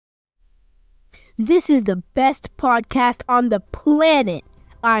This is the best podcast on the planet.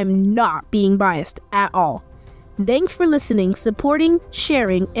 I'm not being biased at all. Thanks for listening, supporting,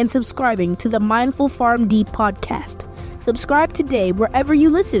 sharing, and subscribing to the Mindful PharmD podcast. Subscribe today wherever you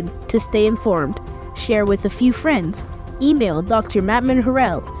listen to stay informed. Share with a few friends. Email Dr. Mattman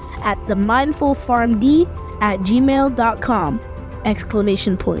Harrell at themindfulpharmd@gmail.com!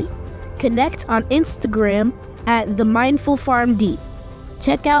 Connect on Instagram at themindfulpharmd.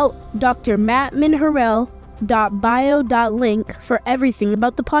 Check out drmattmanharrell.bio.link for everything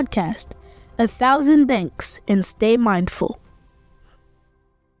about the podcast. 1,000 thanks, and stay mindful.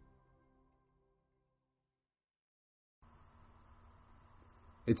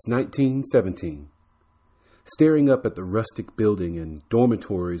 It's 1917. Staring up at the rustic building and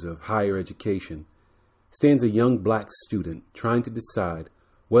dormitories of higher education stands a young black student trying to decide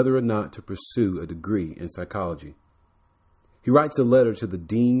whether or not to pursue a degree in psychology. He writes a letter to the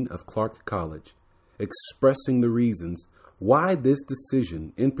dean of Clark College, expressing the reasons why this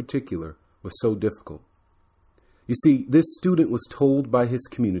decision in particular was so difficult. You see, this student was told by his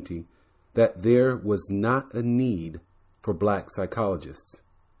community that there was not a need for black psychologists,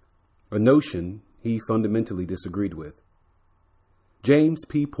 a notion he fundamentally disagreed with. James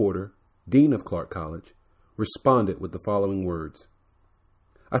P. Porter, dean of Clark College, responded with the following words: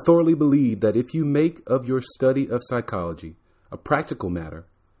 "I thoroughly believe that if you make of your study of psychology a practical matter,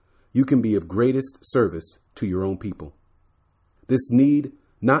 you can be of greatest service to your own people. This need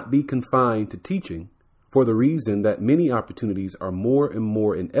not be confined to teaching, for the reason that many opportunities are more and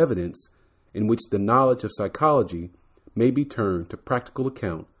more in evidence in which the knowledge of psychology may be turned to practical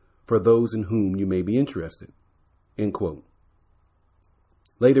account for those in whom you may be interested." End quote.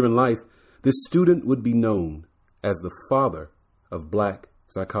 Later in life, this student would be known as the father of black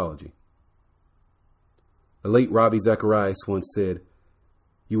psychology. The late Ravi Zacharias once said,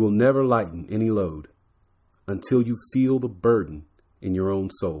 "You will never lighten any load until you feel the burden in your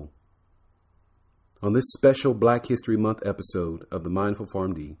own soul." On this special Black History Month episode of the Mindful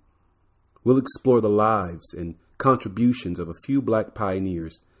PharmD, we'll explore the lives and contributions of a few black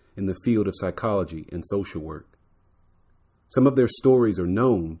pioneers in the field of psychology and social work. Some of their stories are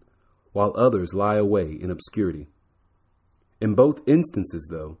known, while others lie away in obscurity. In both instances,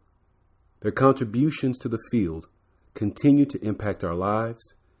 though, their contributions to the field continue to impact our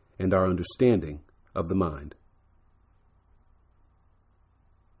lives and our understanding of the mind.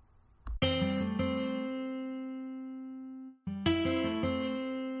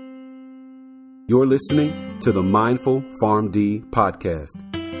 You're listening to the Mindful PharmD podcast.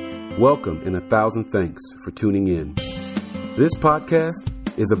 Welcome and 1,000 thanks for tuning in. This podcast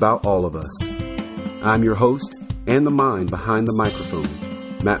is about all of us. I'm your host and the mind behind the microphone,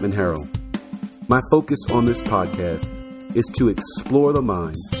 Mattman Harrell. My focus on this podcast is to explore the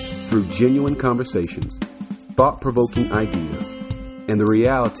mind through genuine conversations, thought-provoking ideas, and the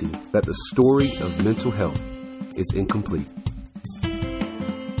reality that the story of mental health is incomplete.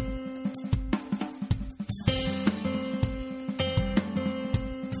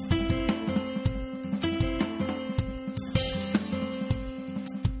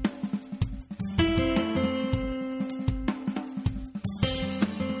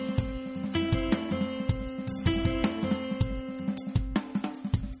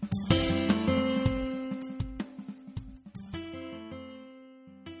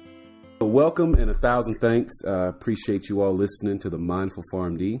 Welcome and 1,000 thanks. I appreciate you all listening to the Mindful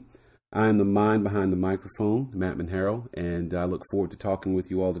PharmD. I am the mind behind the microphone, Mattman Harrell, and I look forward to talking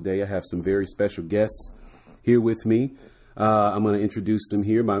with you all today. I have some very special guests here with me. I'm going to introduce them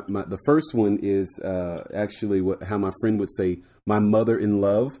here. The first one is actually how my friend would say, my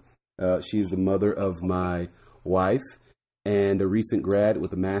mother-in-love. She's the mother of my wife and a recent grad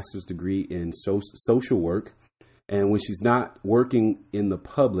with a master's degree in social work. And when she's not working in the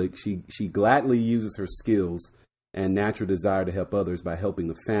public, she gladly uses her skills and natural desire to help others by helping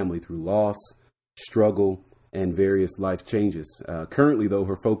the family through loss, struggle, and various life changes. Currently, though,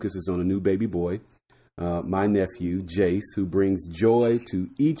 her focus is on a new baby boy, my nephew, Jace, who brings joy to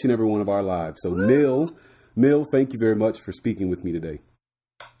each and every one of our lives. So, Mill, thank you very much for speaking with me today.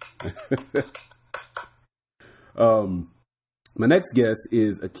 My next guest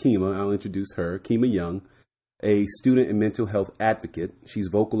is Akema. I'll introduce her. Akema Young, a student and mental health advocate. She's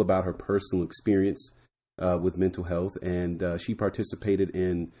vocal about her personal experience with mental health, and she participated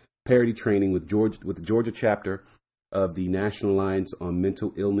in parity training with the Georgia chapter of the National Alliance on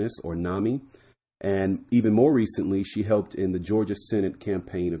Mental Illness, or NAMI. And even more recently, she helped in the Georgia Senate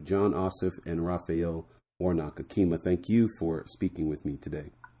campaign of John Ossoff and Raphael Warnock. Akema, thank you for speaking with me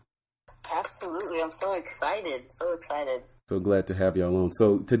today. Absolutely. I'm so excited. So glad to have y'all on.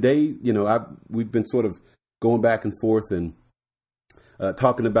 So today, we've been sort of going back and forth and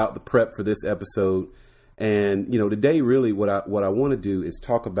talking about the prep for this episode. And, today really what I want to do is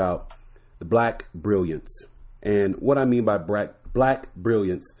talk about the Black Brilliance. And what I mean by Black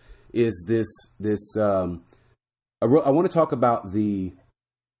Brilliance is I want to talk about the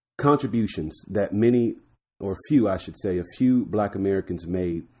contributions that many, or few, I should say, a few Black Americans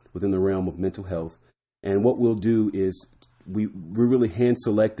made within the realm of mental health. And what we'll do is we really hand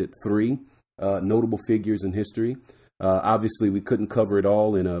selected 3 notable figures in history. Obviously, we couldn't cover it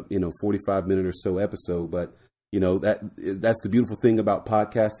all in a 45-minute or so episode, but that's the beautiful thing about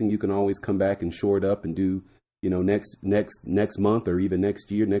podcasting. You can always come back and shore it up and do next month or even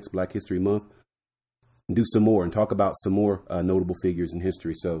next year, next Black History Month, do some more and talk about some more notable figures in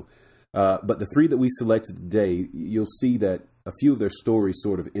history. So, but the 3 that we selected today, you'll see that a few of their stories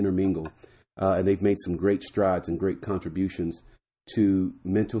sort of intermingle, and they've made some great strides and great contributions to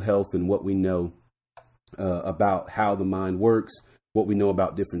mental health and what we know about how the mind works, what we know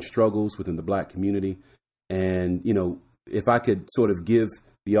about different struggles within the Black community. And, if I could sort of give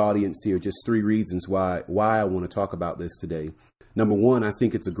the audience here just 3 reasons why I want to talk about this today. Number 1, I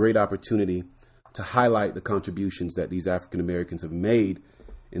think it's a great opportunity to highlight the contributions that these African Americans have made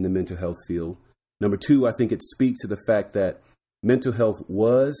in the mental health field. Number 2, I think it speaks to the fact that mental health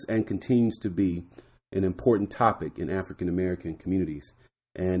was and continues to be an important topic in African American communities.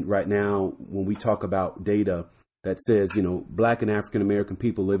 And right now, when we talk about data that says, Black and African American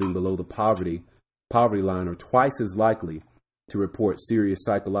people living below the poverty line are twice as likely to report serious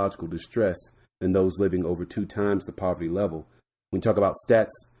psychological distress than those living over 2 times the poverty level. When we talk about stats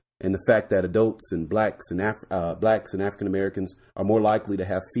and the fact that adults and Blacks and African Americans are more likely to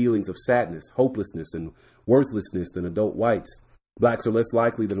have feelings of sadness, hopelessness, and worthlessness than adult whites. Blacks are less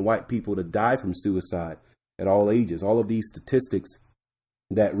likely than white people to die from suicide at all ages. All of these statistics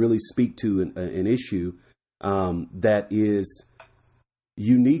that really speak to an issue that is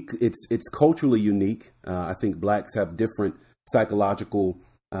unique. It's culturally unique. I think Blacks have different psychological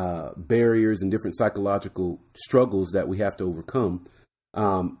barriers and different psychological struggles that we have to overcome.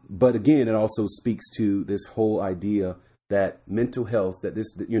 But again, it also speaks to this whole idea that mental health, that this,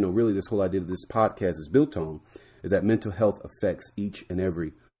 really this whole idea that this podcast is built on, is that mental health affects each and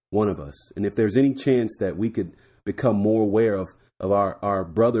every one of us. And if there's any chance that we could become more aware of our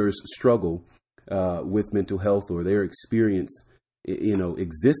brothers' struggle with mental health or their experience,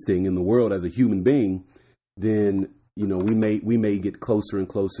 existing in the world as a human being, then, we may get closer and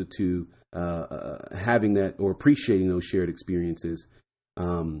closer to having that or appreciating those shared experiences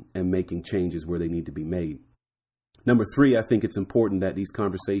and making changes where they need to be made. Number 3, I think it's important that these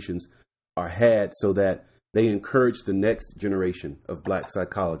conversations are had so that they encourage the next generation of Black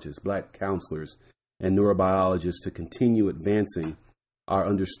psychologists, Black counselors, and neurobiologists to continue advancing our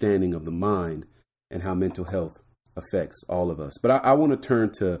understanding of the mind and how mental health affects all of us. But I want to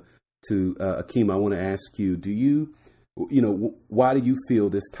turn to Akema. I want to ask you, why do you feel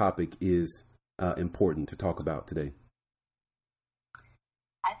this topic is important to talk about today?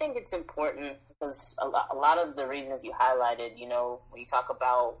 I think it's important because a lot of the reasons you highlighted, when you talk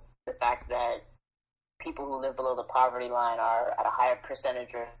about the fact that people who live below the poverty line are at a higher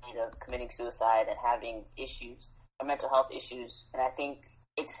percentage rate of committing suicide and having issues, or mental health issues. And I think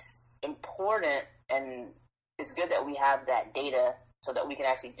it's important and it's good that we have that data so that we can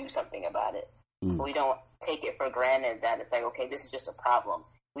actually do something about it. But we don't take it for granted that it's like, okay, this is just a problem.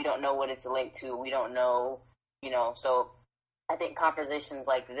 We don't know what it's linked to. We don't know, so I think conversations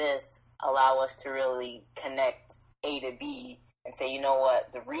like this allow us to really connect A to B and say, you know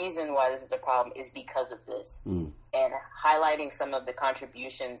what, the reason why this is a problem is because of this. And highlighting some of the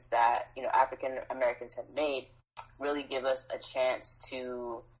contributions that, African Americans have made really give us a chance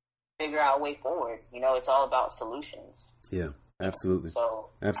to figure out a way forward. It's all about solutions. Yeah, absolutely.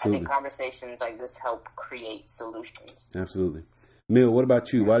 So absolutely. I think conversations like this help create solutions. Absolutely. Mil, what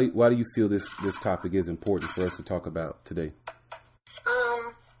about you? Why do you feel this topic is important for us to talk about today?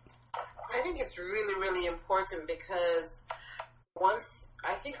 I think it's really, really important because when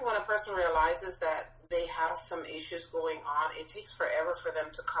a person realizes that they have some issues going on, it takes forever for them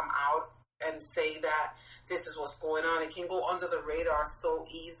to come out and say that this is what's going on. It can go under the radar so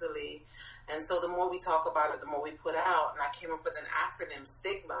easily. And so the more we talk about it, the more we put out. And I came up with an acronym,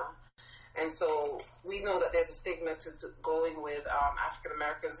 STIGMA. And so we know that there's a stigma to going with African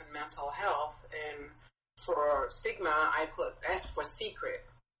Americans and mental health. And for stigma, I put S for secret.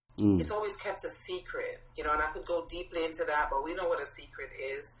 It's always kept a secret, and I could go deeply into that, but we know what a secret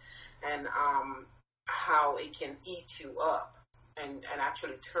is and how it can eat you up and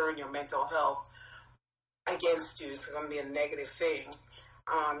actually turn your mental health against you. It's going to be a negative thing.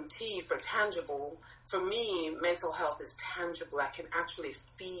 T for tangible. For me, mental health is tangible. I can actually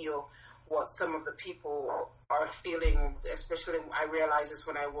feel what some of the people are feeling, especially I realized this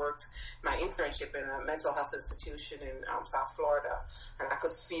when I worked my internship in a mental health institution in South Florida, and I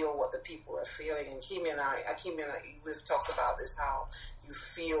could feel what the people are feeling. And Akema and I, we've talked about this, how you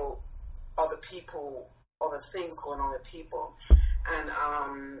feel other people, other things going on with people. And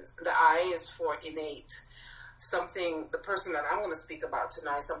the I is for innate. Something, the person that I'm going to speak about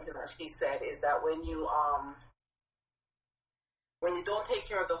tonight, something that she said is that when you don't take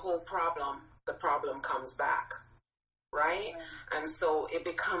care of the whole problem, the problem comes back, right? And so it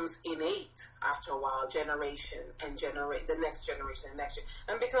becomes innate after a while, generation the next generation,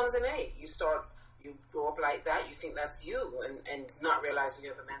 and becomes innate. You grow up like that, you think that's you, and not realizing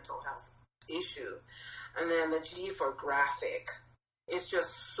you have a mental health issue. And then the G for graphic. It's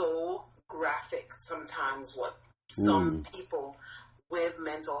just so graphic sometimes what some people with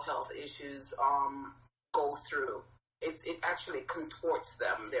mental health issues go through. It actually contorts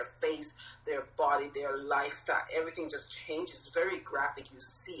them, their face, their body, their lifestyle, everything just changes. It's very graphic. You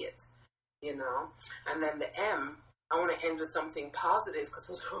see it, you know. And then the M, I want to end with something positive because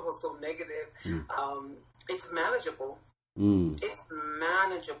those are all so negative. It's manageable. It's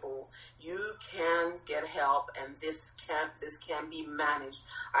manageable. You can get help, and this can be managed.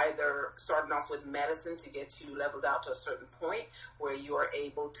 Either starting off with medicine to get you leveled out to a certain point where you are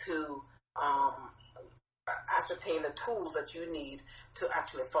able to ascertain the tools that you need to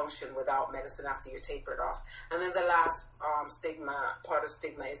actually function without medicine after you're tapered off. And then the last part of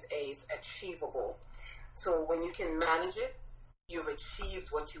stigma is A, is achievable. So when you can manage it, you've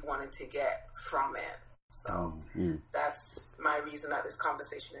achieved what you wanted to get from it. So that's my reason that this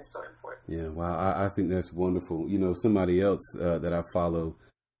conversation is so important. Yeah, wow, I think that's wonderful. You know, somebody else that I follow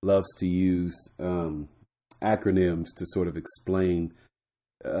loves to use acronyms to sort of explain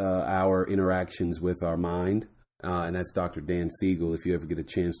our interactions with our mind, and that's Dr. Dan Siegel. If you ever get a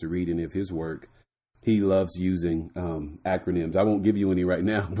chance to read any of his work, he loves using acronyms. I won't give you any right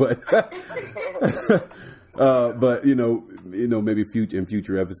now, but but you know, maybe in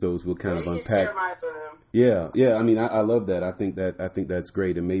future episodes we'll kind of unpack. Yeah. I mean, I love that. I think that's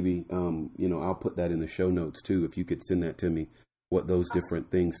great, and maybe I'll put that in the show notes too. If you could send that to me, what those different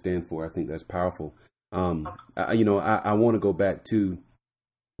things stand for, I think that's powerful. I want to go back to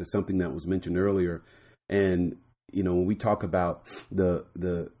something that was mentioned earlier, and when we talk about the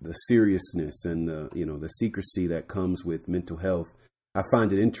seriousness and the secrecy that comes with mental health, I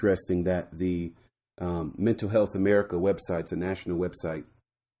find it interesting that the Mental Health America website, it's a national website,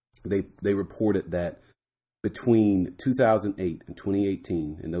 they reported that between 2008 and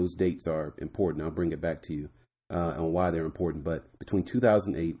 2018, and those dates are important, I'll bring it back to you on why they're important, but between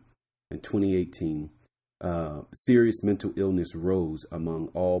 2008 and 2018, serious mental illness rose among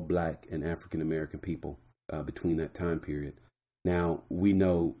all Black and African American people between that time period. Now, we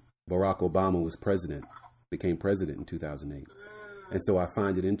know Barack Obama became president in 2008. And so I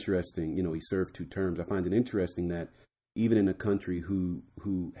find it interesting, he served 2 terms. I find it interesting that even in a country who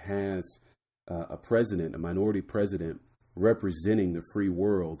has a president, a minority president representing the free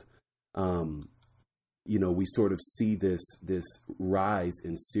world, we sort of see this rise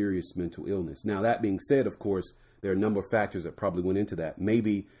in serious mental illness. Now, that being said, of course, there are a number of factors that probably went into that.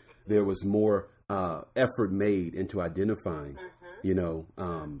 Maybe there was more effort made into identifying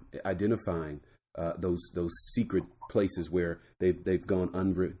those secret places where they've gone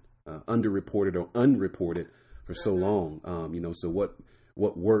underreported or unreported for so long. So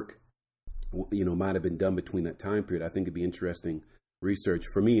what work might have been done between that time period. I think it'd be interesting research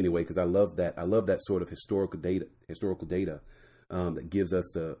for me anyway, because I love that sort of historical data that gives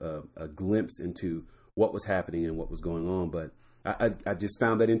us a glimpse into what was happening and what was going on. But I just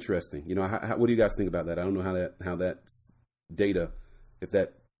found that interesting. What do you guys think about that? I don't know how that data,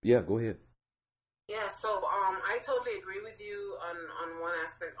 go ahead. Yeah, so I totally agree with you on one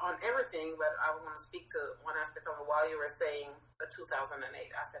aspect, on everything, but I want to speak to one aspect of it. While you were saying the 2008,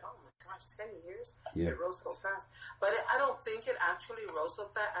 I said, oh my gosh, 10 years? Yeah. It rose so fast. But I don't think it actually rose so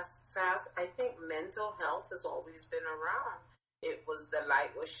fast. I think mental health has always been around. It was, the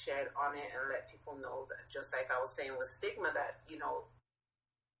light was shed on it and let people know that, just like I was saying with stigma, that, stigma.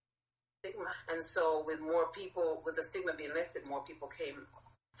 And so with more people, with the stigma being lifted, more people came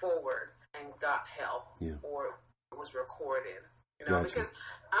forward and got help, or was recorded, gotcha. Because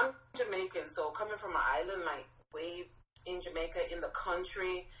I'm Jamaican, so coming from an island, like way in Jamaica, in the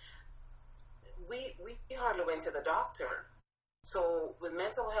country, we hardly went to the doctor. So with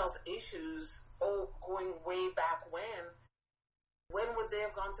mental health issues, going way back when, when would they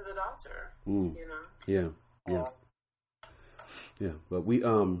have gone to the doctor? You know? Yeah. But we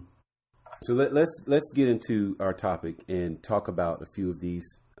so let's get into our topic and talk about a few of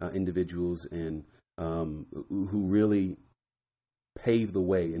these individuals and who really paved the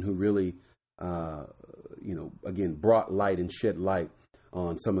way and who really again brought light and shed light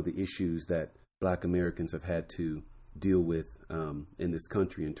on some of the issues that Black Americans have had to deal with in this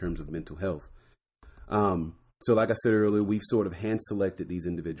country in terms of mental health. So like I said earlier, we've sort of hand selected these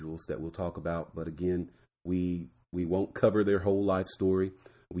individuals that we'll talk about. But again, we won't cover their whole life story.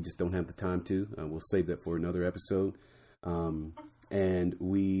 We just don't have the time to. We'll save that for another episode. And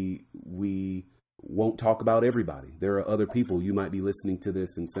we won't talk about everybody. There are other people. You might be listening to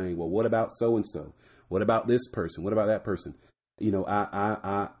this and saying, well, what about so-and-so? What about this person? What about that person?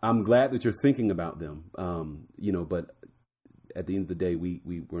 I'm glad that you're thinking about them. But at the end of the day,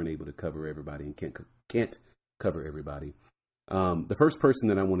 we weren't able to cover everybody and can't cover everybody. The first person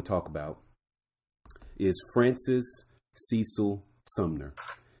that I want to talk about is Francis Cecil Sumner.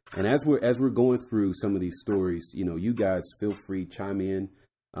 And as we're going through some of these stories, you guys feel free, chime in.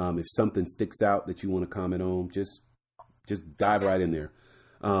 If something sticks out that you want to comment on, just dive right in there.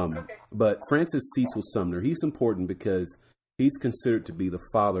 But Francis Cecil Sumner, he's important because he's considered to be the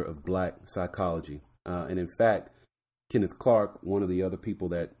father of Black psychology. And in fact, Kenneth Clark, one of the other people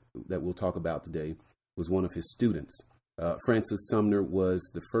that we'll talk about today, was one of his students. Francis Sumner was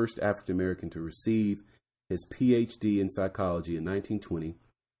the first African American to receive his PhD in psychology in 1920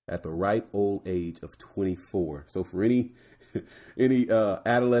 at the ripe old age of 24. So for any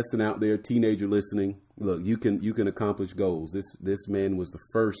adolescent out there, teenager listening, look, you can accomplish goals. This man was the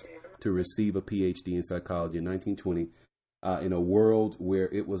first to receive a PhD in psychology in 1920 in a world where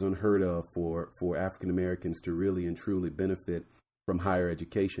it was unheard of for African Americans to really and truly benefit from higher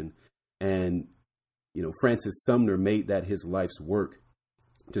education. And Francis Sumner made that his life's work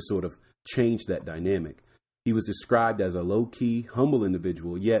to sort of change that dynamic. He was described as a low-key, humble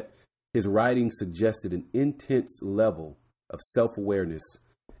individual, yet his writing suggested an intense level of self-awareness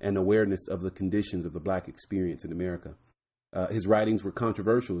and awareness of the conditions of the Black experience in America. His writings were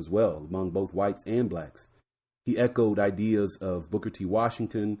controversial as well among both whites and Blacks. He echoed ideas of Booker T.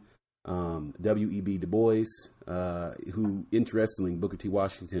 Washington, W.E.B. Du Bois, who, interestingly, Booker T.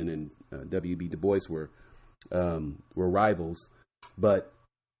 Washington and W.E.B. Du Bois were rivals, but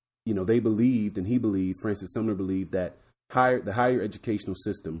they believed, and he believed, Francis Sumner believed, that the higher educational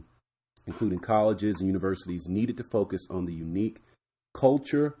system, including colleges and universities, needed to focus on the unique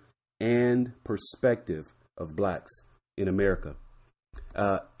culture and perspective of Blacks in America.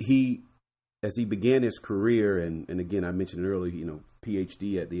 As he began his career, and again, I mentioned earlier,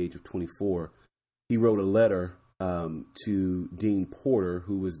 PhD at the age of 24, he wrote a letter to Dean Porter,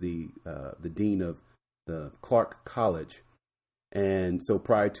 who was the dean of the Clark College. And so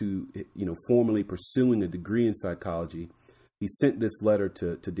prior to, formally pursuing a degree in psychology, he sent this letter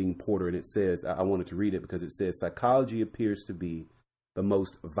to Dean Porter, and it says, I wanted to read it because it says, "Psychology appears to be the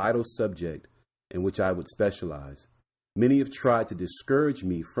most vital subject in which I would specialize. Many have tried to discourage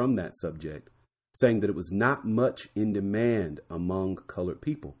me from that subject, saying that it was not much in demand among colored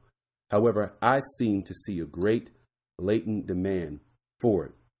people. However, I seem to see a great latent demand for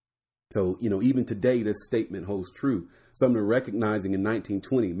it." So, even today, this statement holds true. Sumner recognizing in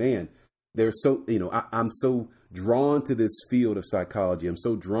 1920, man, there's so, I'm so drawn to this field of psychology. I'm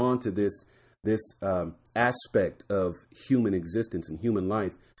so drawn to this aspect of human existence and human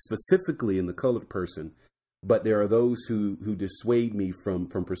life, specifically in the colored person. But there are those who dissuade me from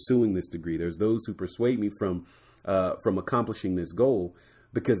pursuing this degree. There's those who persuade me from accomplishing this goal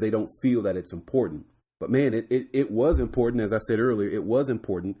because they don't feel that it's important. But man, it was important. As I said earlier, it was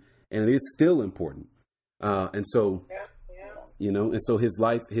important, and it is still important. And so, and so his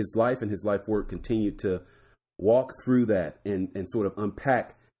life and his life work continued to walk through that and sort of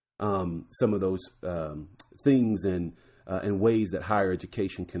unpack some of those things and ways that higher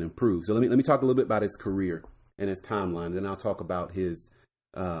education can improve. So let me talk a little bit about his career and his timeline, and then I'll talk about his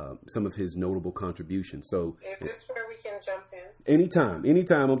some of his notable contributions. So is this where we can jump in?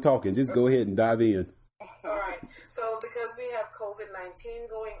 Anytime I'm talking, just go ahead and dive in. All right. So because we have COVID-19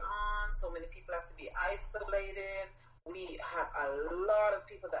 going on, so many people have to be isolated. We have a lot of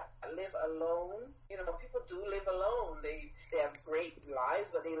people that live alone. People do live alone. They have great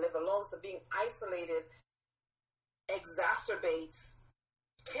lives, but they live alone. So being isolated can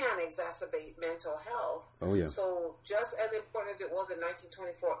exacerbate mental health. Oh, yeah. So just as important as it was in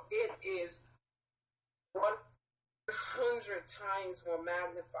 1924, it is one 100 times more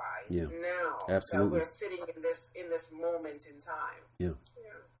magnified now absolutely. that we're sitting in this moment in time. Yeah.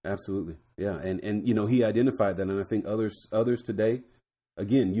 Absolutely. Yeah. And he identified that. And I think others today,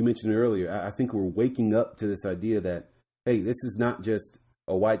 again, you mentioned it earlier, I think we're waking up to this idea that, hey, this is not just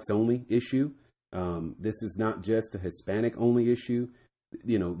a whites only issue. This is not just a Hispanic only issue.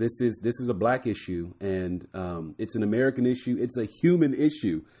 This is a black issue, and it's an American issue. It's a human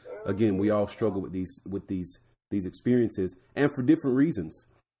issue. Again, we all struggle with these experiences, and for different reasons.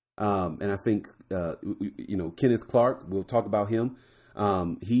 And I think, Kenneth Clark, we'll talk about him.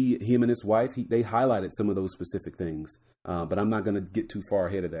 Him and his wife, they highlighted some of those specific things. But I'm not going to get too far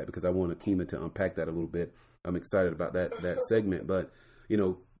ahead of that because I want Akema to unpack that a little bit. I'm excited about that segment. But,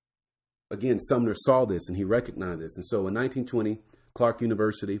 again, Sumner saw this and he recognized this. And so in 1920, Clark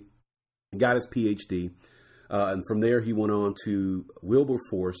University, got his PhD. And from there, he went on to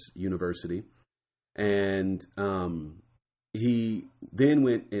Wilberforce University. And he then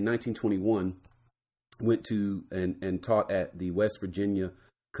went in 1921, went to and taught at the West Virginia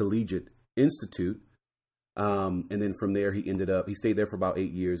Collegiate Institute. And then from there, he stayed there for about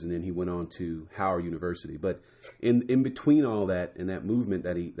 8 years, and then he went on to Howard University. But in between all that and that movement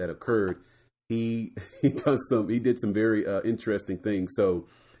that occurred, he did some very interesting things. So,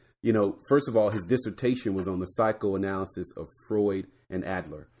 first of all, his dissertation was on the psychoanalysis of Freud and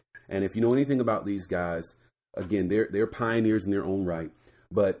Adler. And if you know anything about these guys, again, they're pioneers in their own right.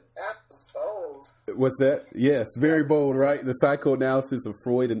 But that's bold. What's that? Yes, very bold, right? The psychoanalysis of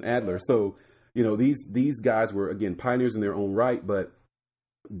Freud and Adler. So, these guys were, again, pioneers in their own right. But,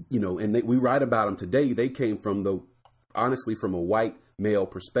 and we write about them today. They came from honestly, from a white male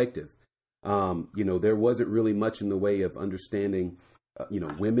perspective. There wasn't really much in the way of understanding,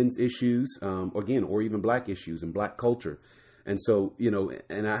 women's issues, again, or even black issues and black culture. And so,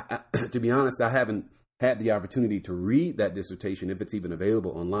 and I to be honest, I haven't had the opportunity to read that dissertation if it's even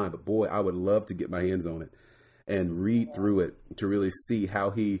available online. But boy, I would love to get my hands on it and read through it to really see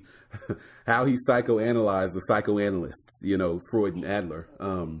how he psychoanalyzed the psychoanalysts, Freud and Adler.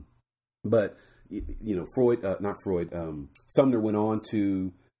 But Sumner went on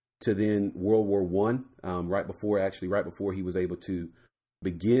to then World War I, right before he was able to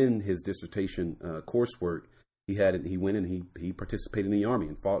begin his dissertation coursework. He went and he participated in the army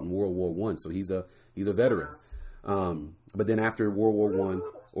and fought in World War I. So he's a veteran. But then after World War I,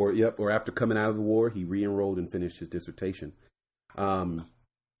 or after coming out of the war, he re-enrolled and finished his dissertation. In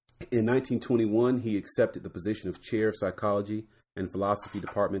 1921, he accepted the position of chair of psychology and philosophy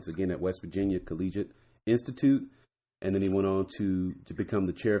departments, again at West Virginia Collegiate Institute. And then he went on to become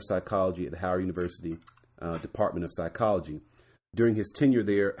the chair of psychology at the Howard University Department of Psychology. During his tenure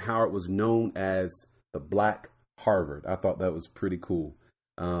there, Howard was known as the Black Harvard. I thought that was pretty cool,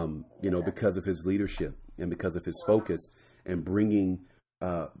 because of his leadership and because of his focus and bringing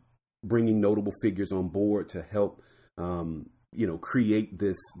notable figures on board to help, create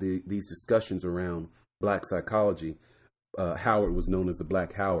these discussions around black psychology. Howard was known as the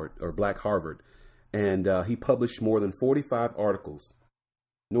Black Howard or Black Harvard. And he published more than 45 articles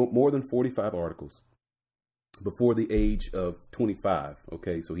before the age of 25.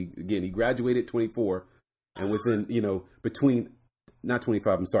 Okay, so he graduated at 24, and within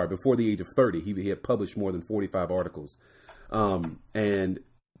before the age of 30, he had published more than 45 articles, and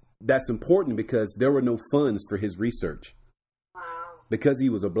that's important because there were no funds for his research. Wow. Because he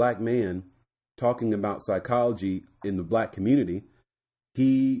was a black man talking about psychology in the black community.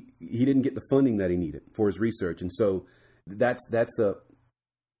 He didn't get the funding that he needed for his research. And so that's an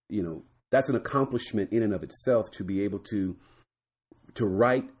accomplishment in and of itself to be able to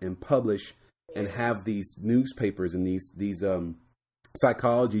write and publish and have these newspapers and these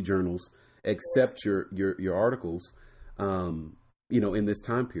psychology journals accept your articles, in this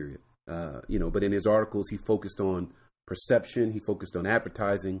time period, but in his articles, he focused on perception, he focused on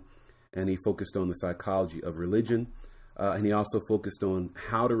advertising, and he focused on the psychology of religion. And he also focused on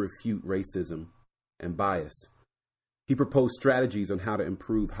how to refute racism and bias. He proposed strategies on how to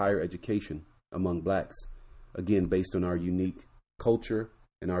improve higher education among blacks, again, based on our unique culture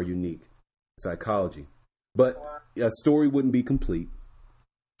and our unique psychology. But a story wouldn't be complete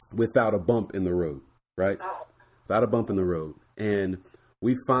without a bump in the road, right? Without a bump in the road. And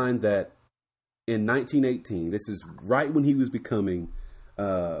we find that in 1918, this is right when he was becoming,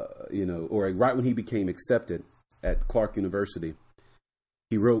 or right when he became accepted at Clark University,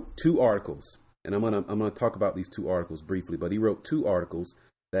 he wrote 2 articles, and I'm gonna talk about these 2 articles briefly. But he wrote 2 articles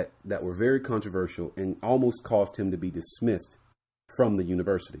that were very controversial and almost caused him to be dismissed from the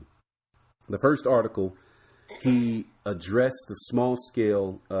university. The first article, he addressed the small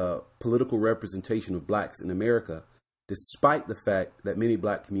scale political representation of blacks in America despite the fact that many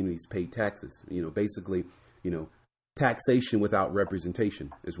black communities pay taxes. Basically, taxation without representation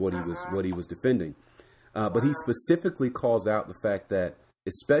is what he was defending. But he specifically calls out the fact that,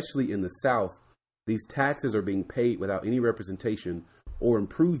 especially in the South, these taxes are being paid without any representation or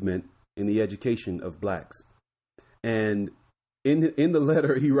improvement in the education of blacks. And in the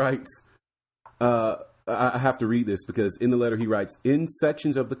letter he writes, I have to read this because in the letter he writes, in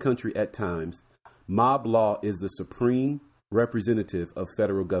sections of the country at times, mob law is the supreme representative of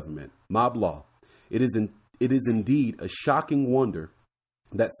federal government. Mob law. It is indeed a shocking wonder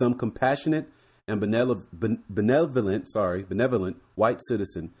that some compassionate and benevolent white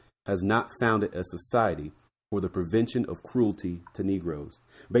citizen has not founded a society for the prevention of cruelty to Negroes.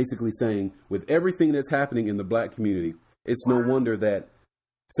 Basically saying, with everything that's happening in the black community, it's no wonder that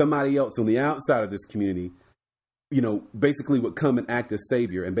somebody else on the outside of this community, basically would come and act as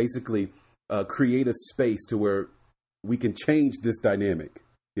savior and basically create a space to where we can change this dynamic,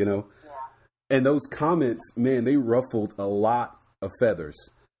 And those comments, man, they ruffled a lot of feathers.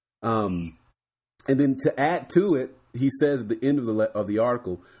 And then to add to it, he says at the end of the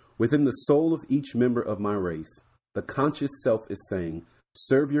article, within the soul of each member of my race, the conscious self is saying,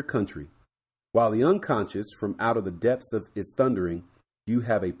 serve your country, while the unconscious, from out of the depths of its thundering, you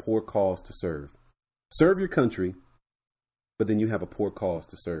have a poor cause to serve. Serve your country, but then you have a poor cause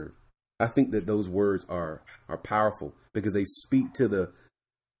to serve. I think that those words are powerful because they speak to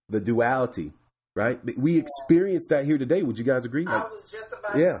the duality, right? We experienced that here today. Would you guys agree? I was just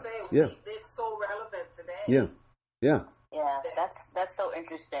about to say, it's so relevant today. Yeah. That's so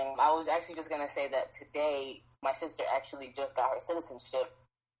interesting. I was actually just going to say that today, my sister actually just got her citizenship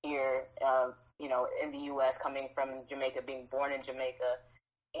here, in the U.S., coming from Jamaica, being born in Jamaica.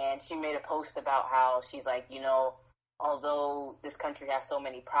 And she made a post about how she's like, although this country has so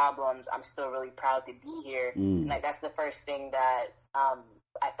many problems, I'm still really proud to be here. And that's the first thing that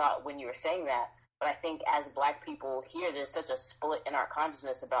I thought when you were saying that. But I think as black people here, there's such a split in our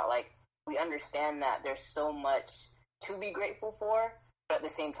consciousness about, we understand that there's so much to be grateful for, but at the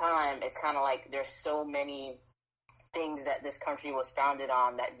same time, it's kind of like there's so many things that this country was founded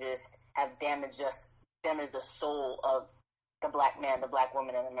on that just have damaged the soul of the black man, the black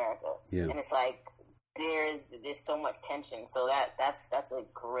woman in America. Yeah. And it's like there's so much tension. So that's a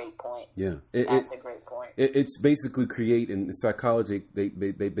great point. Yeah, that's a great point. It's basically in psychology they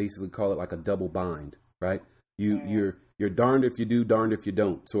basically call it like a double bind, right? You're darned if you do, darned if you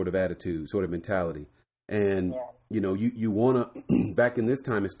don't sort of attitude, sort of mentality. And you want to, back in this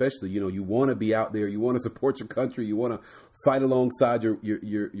time especially, you want to be out there, you want to support your country, you want to fight alongside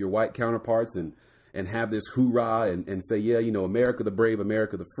your white counterparts and have this hoorah and say, America the brave,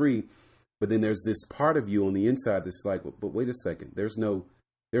 America the free. But then there's this part of you on the inside that's like, but wait a second, there's no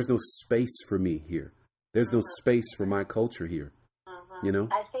space for me here. There's no space for my culture here.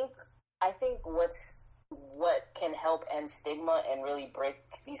 I think what can help end stigma and really break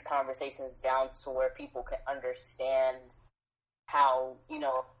these conversations down to where people can understand how,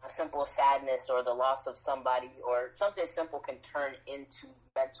 a simple sadness or the loss of somebody or something simple can turn into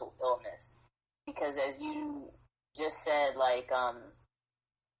mental illness. Because as you just said,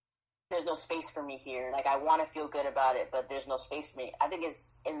 there's no space for me here. I want to feel good about it, but there's no space for me. I think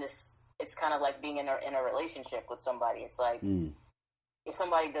it's kind of like being in a relationship with somebody. It's like, if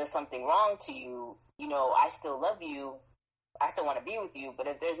somebody does something wrong to you, I still love you. I still want to be with you. But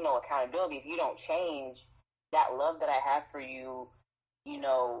if there's no accountability, if you don't change, that love that I have for you,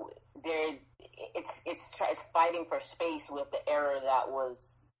 it's fighting for space with the error that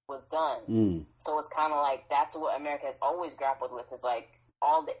was done. So it's kind of like that's what America has always grappled with. It's like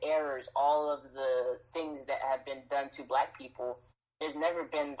all the errors, all of the things that have been done to black people. There's never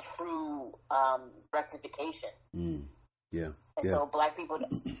been true rectification. So black people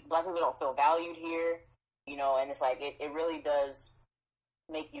don't feel valued here, and it's like it really does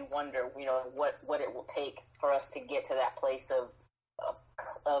make you wonder, what it will take for us to get to that place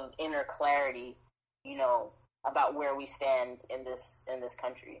of inner clarity, about where we stand in this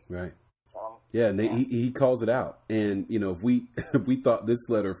country. Right. So and he calls it out. And if we thought this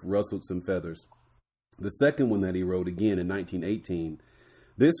letter rustled some feathers, the second one that he wrote again in 1918,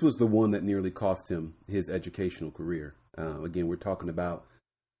 this was the one that nearly cost him his educational career. Again, we're talking about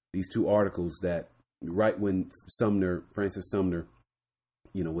these two articles that right when Francis Sumner,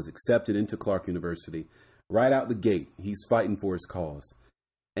 was accepted into Clark University, right out the gate, he's fighting for his cause.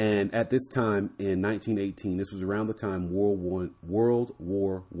 And at this time in 1918, this was around the time World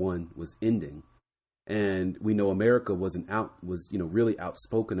War I was ending. And we know America was really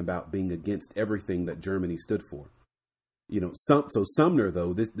outspoken about being against everything that Germany stood for. So Sumner,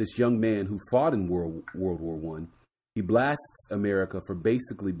 though, this young man who fought in World War I, He blasts America for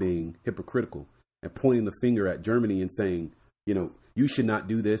basically being hypocritical and pointing the finger at Germany and saying, you should not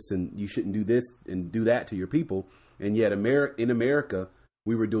do this and you shouldn't do this and do that to your people. And yet in America,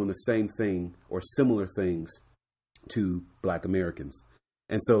 we were doing the same thing or similar things to Black Americans.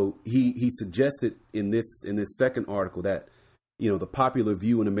 And so he suggested in this second article that, the popular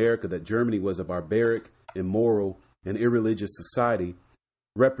view in America that Germany was a barbaric, immoral, and irreligious society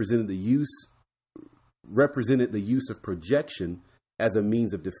represented the use of projection as a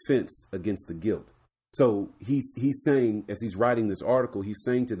means of defense against the guilt. So he's saying, as he's writing this article, he's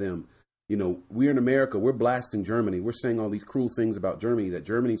saying to them, we're in America, we're blasting Germany. We're saying all these cruel things about Germany, that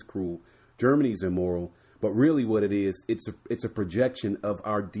Germany's cruel, Germany's immoral. But really what it is, it's a projection of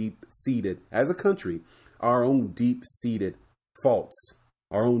our deep-seated, as a country, our own deep-seated faults,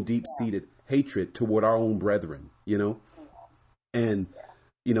 our own deep-seated hatred toward our own brethren, And,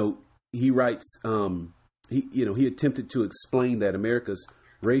 he writes, he attempted to explain that America's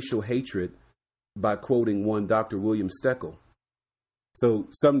racial hatred by quoting one Dr. William Steckel. So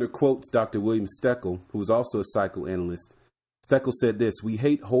Sumner quotes Dr. William Steckel, who was also a psychoanalyst. Steckel said this: "We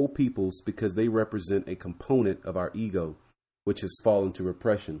hate whole peoples because they represent a component of our ego, which has fallen to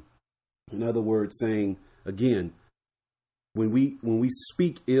repression." In other words, saying, again, when we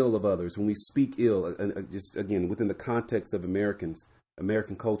speak ill of others, when we speak ill, just again, within the context of American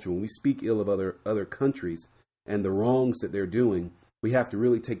culture, when we speak ill of other countries and the wrongs that they're doing, we have to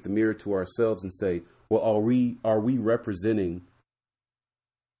really take the mirror to ourselves and say, well, are we representing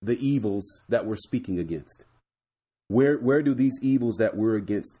the evils that we're speaking against? Where do these evils that we're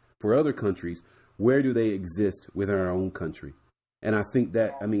against for other countries, where do they exist within our own country? And I think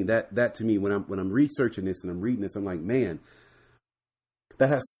that, that to me, when I'm researching this and I'm reading this, I'm like, man, that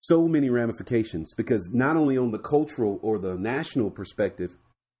has so many ramifications, because not only on the cultural or the national perspective,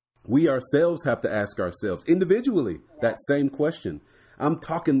 we ourselves have to ask ourselves individually that same question. I'm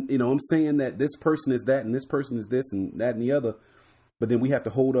talking, I'm saying that this person is that and this person is this and that and the other. But then we have to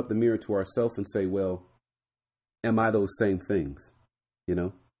hold up the mirror to ourselves and say, well, am I those same things?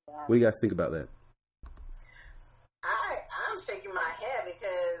 What do you guys think about that? I'm shaking my head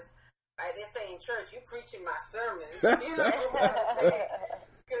because they say in church, you preaching my sermons. Because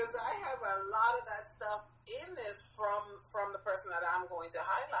I have a lot of that stuff in this from the person that I'm going to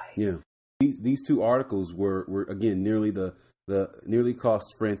highlight. Yeah. These two articles were again, nearly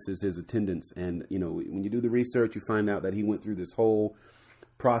cost Francis his attendance. And, when you do the research, you find out that he went through this whole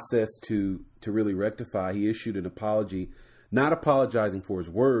process to really rectify. He issued an apology, not apologizing for his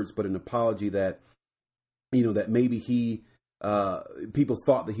words, but an apology that, that maybe people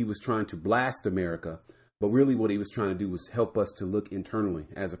thought that he was trying to blast America, but really what he was trying to do was help us to look internally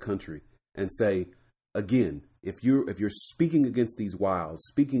as a country and say, again, if you're speaking against these wiles,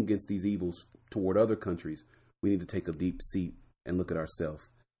 speaking against these evils toward other countries, we need to take a deep seat and look at ourselves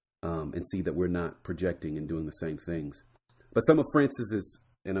and see that we're not projecting and doing the same things. But some of Francis's,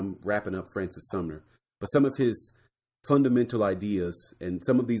 and I'm wrapping up Francis Sumner, but some of his fundamental ideas, and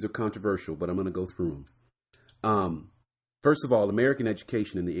some of these are controversial, but I'm going to go through them. First of all, American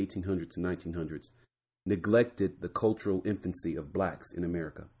education in the 1800s and 1900s neglected the cultural infancy of blacks in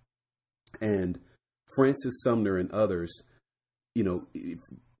America. And Francis Sumner and others,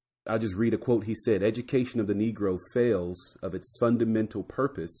 I'll just read a quote. He said, "Education of the Negro fails of its fundamental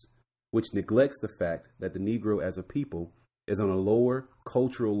purpose, which neglects the fact that the Negro as a people is on a lower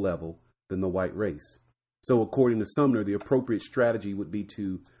cultural level than the white race." So according to Sumner, the appropriate strategy would be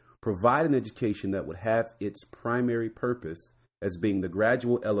to provide an education that would have its primary purpose as being the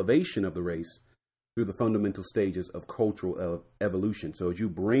gradual elevation of the race through the fundamental stages of cultural evolution. So as you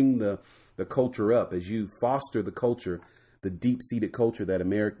bring the culture up, as you foster the culture, the deep-seated culture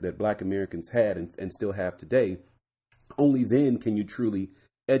that Black Americans had and still have today, only then can you truly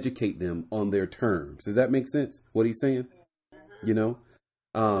educate them on their terms. Does that make sense, what he's saying?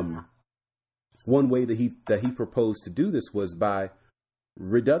 One way that he proposed to do this was by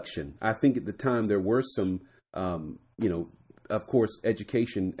reduction. I think at the time there were some, of course,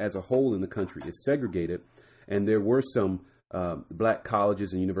 education as a whole in the country is segregated, and there were some black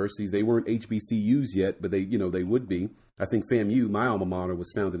colleges and universities. They weren't HBCUs yet, but they would be. I think FAMU, my alma mater,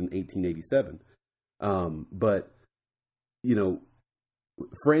 was founded in 1887. But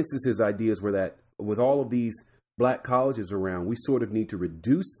Francis's ideas were that with all of these black colleges around, we sort of need to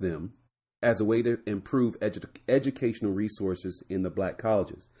reduce them as a way to improve educational resources in the black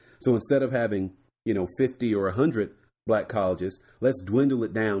colleges. So instead of having, 50 or 100 black colleges, let's dwindle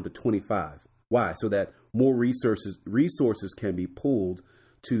it down to 25. Why? So that more resources can be pulled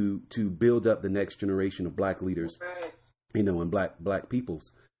to build up the next generation of black leaders, Right. and black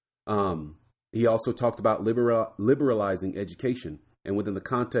peoples. He also talked about liberalizing education. And within the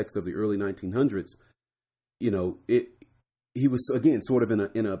context of the early 1900s, you know, he was, again, sort of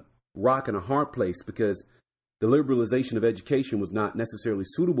in a rock and a hard place, because the liberalization of education was not necessarily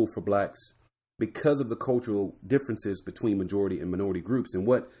suitable for blacks because of the cultural differences between majority and minority groups. And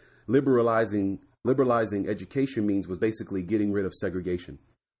what liberalizing education means was basically getting rid of segregation,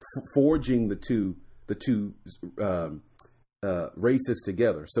 forging the two races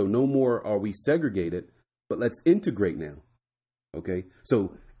together. So no more are we segregated, but let's integrate now. Okay.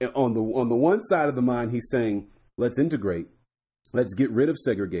 So on the one side of the mind, he's saying, let's integrate, let's get rid of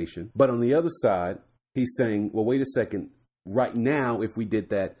segregation. But on the other side, he's saying, well, wait a second. Right now, if we did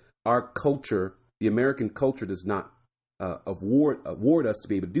that, our culture, the American culture, does not award us to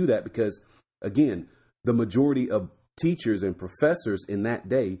be able to do that, because, again, the majority of teachers and professors in that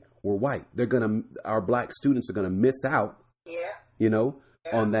day were white. Our black students are gonna miss out,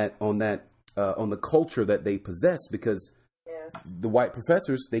 on the culture that they possess, because the white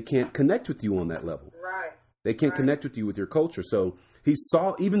professors, they can't connect with you on that level. Right. They can't connect with you with your culture. So he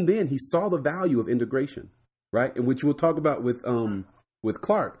saw the value of integration, right? And which we'll talk about with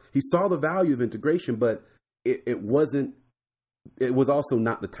Clark. He saw the value of integration, but it was also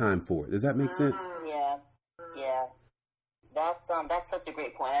not the time for it. Does that make sense? Yeah. That's such a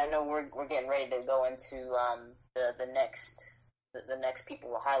great point. I know we're getting ready to go into the next people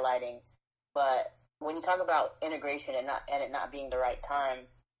we're highlighting, but when you talk about integration and it not being the right time,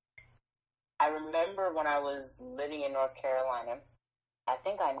 I remember when I was living in North Carolina, I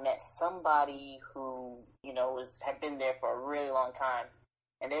think I met somebody who, had been there for a really long time.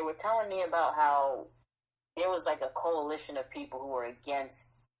 And they were telling me about how there was like a coalition of people who were against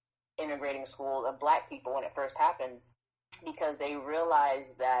integrating schools, of black people, when it first happened, because they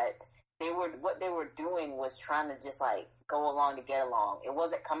realized that what they were doing was trying to just like go along to get along. It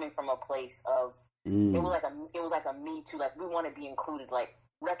wasn't coming from a place of, it was like a me too, like we want to be included, like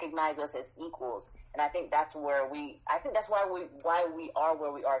recognize us as equals. And I think that's why we are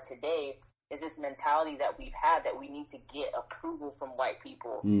where we are today, is this mentality that we've had that we need to get approval from white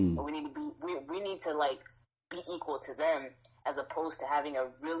people. But we need to like be equal to them, as opposed to having a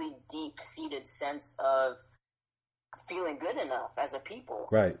really deep-seated sense of feeling good enough as a people.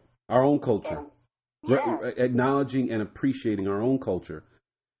 Right. Our own culture. Acknowledging and appreciating our own culture.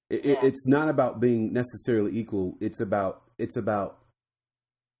 It's not about being necessarily equal. It's about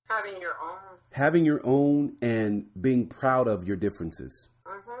having your own and being proud of your differences.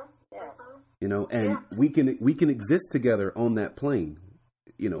 And we can exist together on that plane.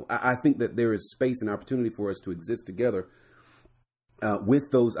 I think that there is space and opportunity for us to exist together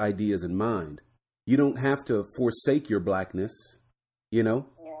with those ideas in mind. You don't have to forsake your blackness,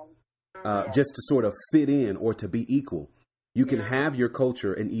 just to sort of fit in or to be equal. You can have your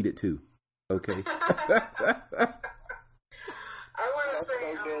culture and eat it too. Okay. I want to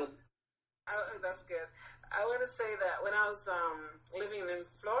say, that's good. I want to say that when I was living in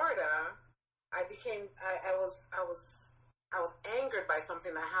Florida, I was angered by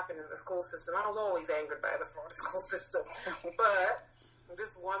something that happened in the school system. I was always angered by the Florida school system, but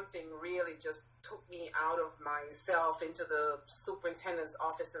this one thing really just took me out of myself into the superintendent's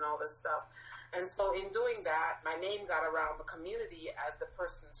office and all this stuff. And so in doing that, my name got around the community as the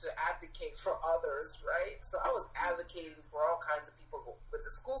person to advocate for others, right? So I was advocating for all kinds of people with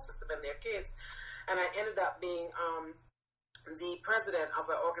the school system and their kids. And I ended up being the president of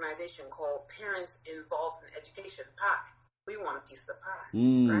an organization called Parents Involved in Education, PIE. We want a piece of the pie,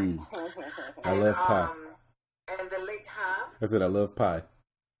 right? I love pie. And the late, I said I love pie.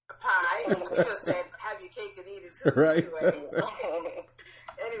 Pie. You could have said, have your cake and eat it too. Right.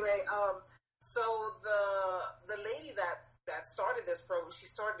 Anyway, so the lady that started this program, she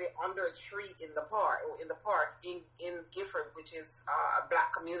started it under a tree in the park in Gifford, which is a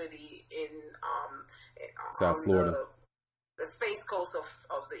black community in South Florida, the space coast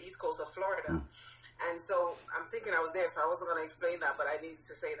of the east coast of Florida. And so I'm thinking I was there, so I wasn't going to explain that, but I needed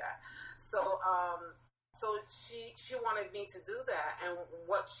to say that. So she wanted me to do that, and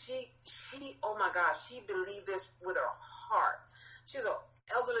what she oh my gosh, she believed this with her heart. She's an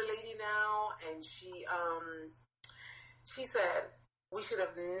elderly lady now, and she said we should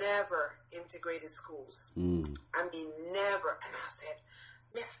have never integrated schools. I mean, never. And I said,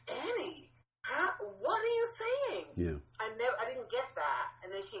 Miss Annie, what are you saying? Yeah. I didn't get that.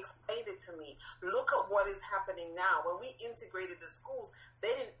 And then she explained it to me. Look at what is happening now. When we integrated the schools, they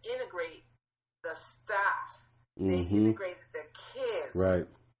didn't integrate the staff. They integrated the kids. Right.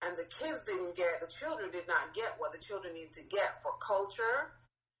 And the children did not get what the children need to get for culture,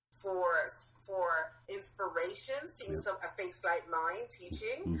 for inspiration, seeing a face like mine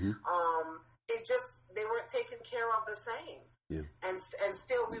teaching, they weren't taken care of the same. Yeah. And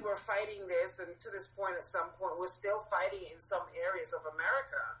still we were fighting this, and to this point, at some point, we're still fighting in some areas of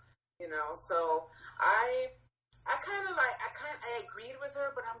America, So I agreed with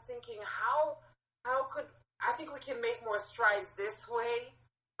her, but I'm thinking, how could, I think we can make more strides this way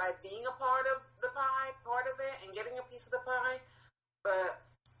by being a part of the pie, part of it, and getting a piece of the pie. But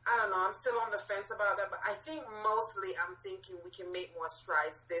I don't know. I'm still on the fence about that. But I think mostly I'm thinking we can make more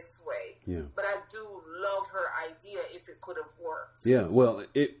strides this way. Yeah. But I do love her idea if it could have worked. Yeah. Well,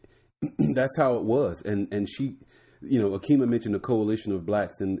 that's how it was. And she, Akema mentioned a coalition of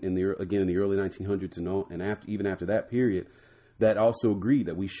blacks in the early 1900s and even after that period that also agreed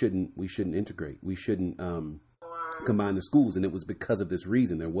that we shouldn't integrate. We shouldn't combine the schools. And it was because of this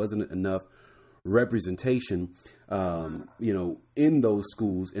reason. There wasn't enough representation, in those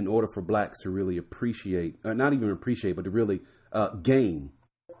schools in order for blacks to really appreciate, not even appreciate, but to really gain,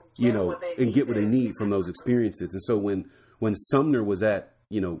 and get what they need from those experiences. And so when Sumner was at,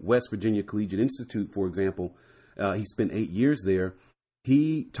 West Virginia Collegiate Institute, for example, he spent 8 years there.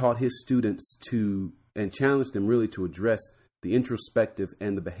 He taught his students and challenged them really to address the introspective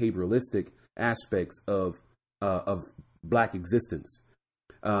and the behavioralistic aspects of black existence.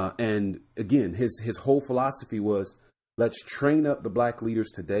 And again, his whole philosophy was, let's train up the black leaders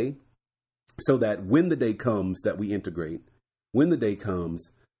today so that when the day comes that we integrate, when the day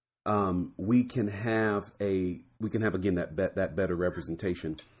comes, we can have again that better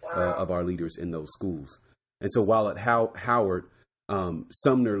representation of our leaders in those schools. And so while at Howard,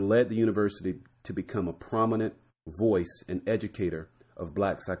 Sumner led the university to become a prominent voice and educator of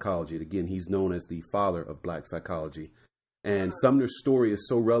black psychology. And again, he's known as the father of black psychology. And Sumner's story is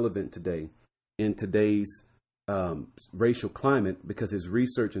so relevant today in today's racial climate because his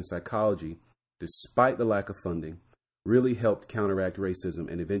research in psychology, despite the lack of funding, really helped counteract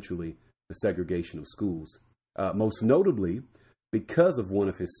racism and eventually the segregation of schools. Most notably because of one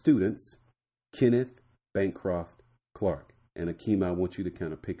of his students, Kenneth Bancroft Clark. And Akema, I want you to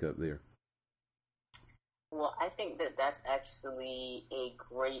kind of pick up there. Well, I think that's actually a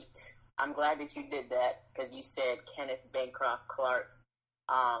great... I'm glad that you did that because you said Kenneth Bancroft Clark.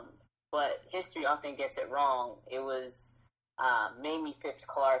 But history often gets it wrong. It was Mamie Phipps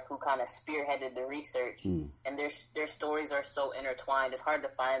Clark who kind of spearheaded the research. And their stories are so intertwined. It's hard to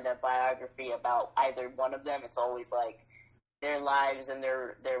find a biography about either one of them. It's always like their lives and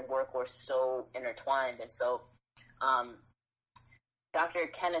their work were so intertwined. And so Dr.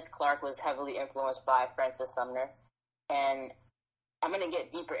 Kenneth Clark was heavily influenced by Francis Sumner. And I'm going to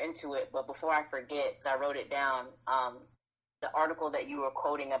get deeper into it, but before I forget, because I wrote it down, the article that you were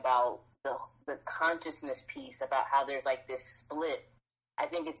quoting about the consciousness piece, about how there's like this split, I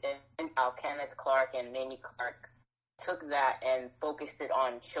think it's in how Kenneth Clark and Mamie Clark took that and focused it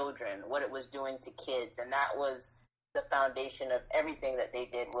on children, what it was doing to kids, and that was the foundation of everything that they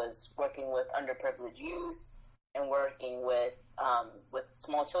did, was working with underprivileged youth and working with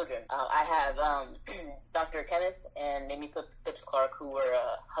small children. I have Dr. Kenneth and Mamie Phipps Clark, who were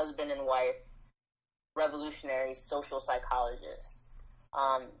a husband and wife, revolutionary social psychologists.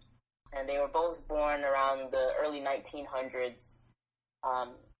 And they were both born around the early 1900s.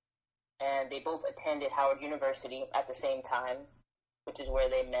 And they both attended Howard University at the same time, which is where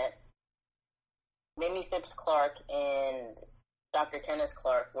they met. Mamie Phipps Clark and Dr. Kenneth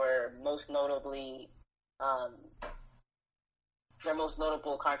Clark were most notably... their most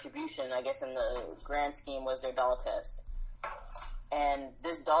notable contribution, I guess, in the grand scheme, was their doll test. And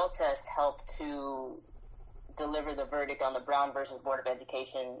this doll test helped to deliver the verdict on the Brown versus Board of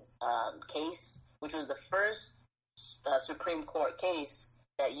Education case, which was the first Supreme Court case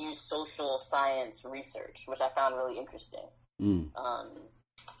that used social science research, which I found really interesting.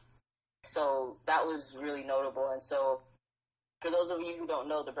 So that was really notable. And so for those of you who don't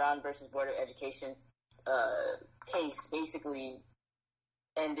know, the Brown versus Board of Education case basically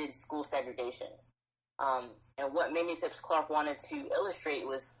ended school segregation. And what Mamie Phipps Clark wanted to illustrate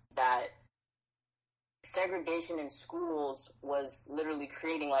was that segregation in schools was literally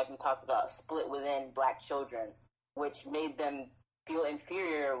creating, like we talked about, a split within black children, which made them feel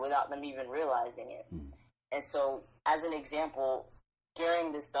inferior without them even realizing it. And so, as an example,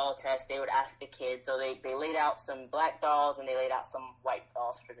 during this doll test, they would ask the kids, so they laid out some black dolls and they laid out some white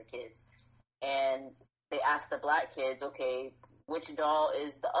dolls for the kids. And they asked the black kids, okay, which doll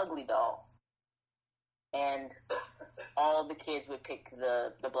is the ugly doll? And all the kids would pick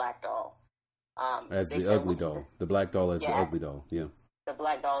the black doll. As the ugly doll. The black doll as the ugly doll, yeah. The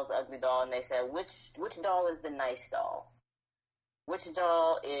black doll is the ugly doll, and they said, which doll is the nice doll? Which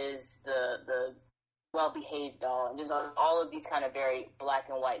doll is the well-behaved doll, and just all of these kind of very black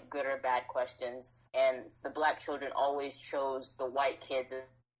and white, good or bad questions. And the black children always chose the white kids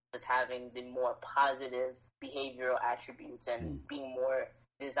as having the more positive behavioral attributes and being more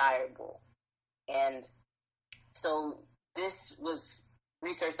desirable. And so this was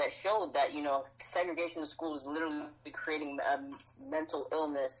research that showed that, segregation in schools is literally creating a mental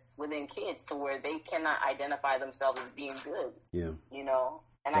illness within kids to where they cannot identify themselves as being good. Yeah.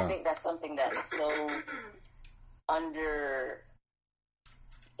 And I think that's something that's so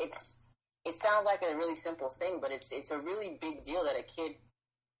it sounds like a really simple thing, but it's a really big deal that a kid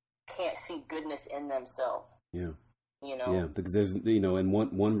can't see goodness in themselves. Yeah. Yeah, because there's, and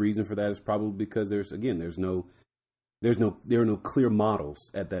one reason for that is probably because there are no clear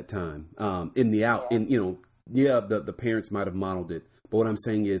models at that time. The parents might have modeled it, but what I'm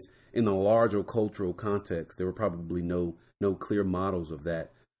saying is, in the larger cultural context, there were probably no clear models of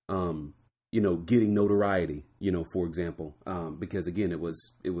that. Getting notoriety, for example, because again, it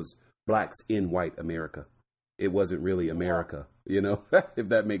was blacks in white America. It wasn't really America, if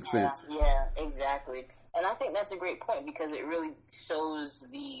that makes sense. Yeah, exactly. And I think that's a great point, because it really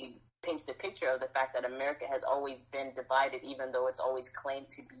paints the picture of the fact that America has always been divided, even though it's always claimed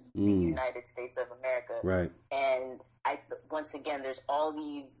to be the United States of America. Right. And once again, there's all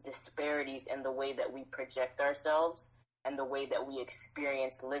these disparities in the way that we project ourselves and the way that we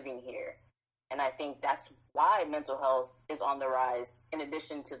experience living here. And I think that's why mental health is on the rise, in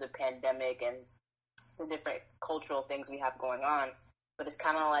addition to the pandemic and the different cultural things we have going on. But it's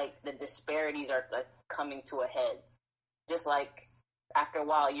kind of like the disparities are coming to a head. Just like after a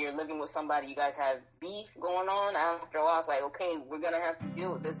while, you're living with somebody, you guys have beef going on. After a while, it's like, okay, we're going to have to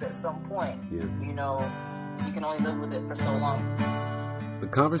deal with this at some point. Yeah. You can only live with it for so long. The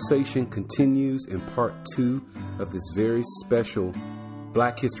conversation continues in part 2 of this very special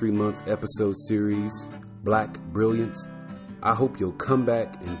Black History Month episode series, Black Brilliance. I hope you'll come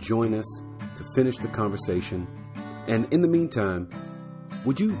back and join us to finish the conversation. And in the meantime,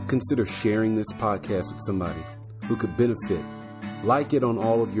 would you consider sharing this podcast with somebody who could benefit? Like it on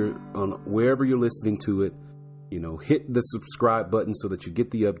wherever you're listening to it. Hit the subscribe button so that you get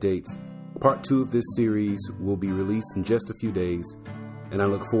the updates. Part 2 of this series will be released in just a few days, and I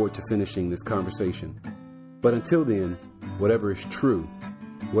look forward to finishing this conversation. But until then, whatever is true,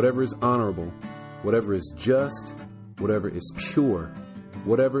 whatever is honorable, whatever is just, whatever is pure,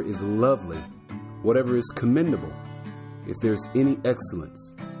 whatever is lovely, whatever is commendable, if there's any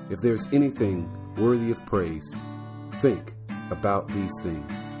excellence, if there's anything worthy of praise, think about these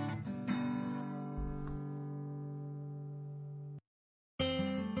things.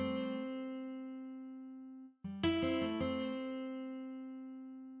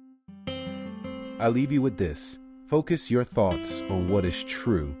 I leave you with this. Focus your thoughts on what is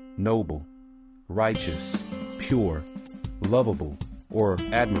true, noble, righteous, pure, lovable, or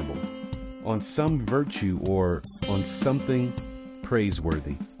admirable, on some virtue or on something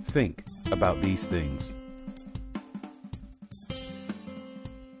praiseworthy. Think about these things.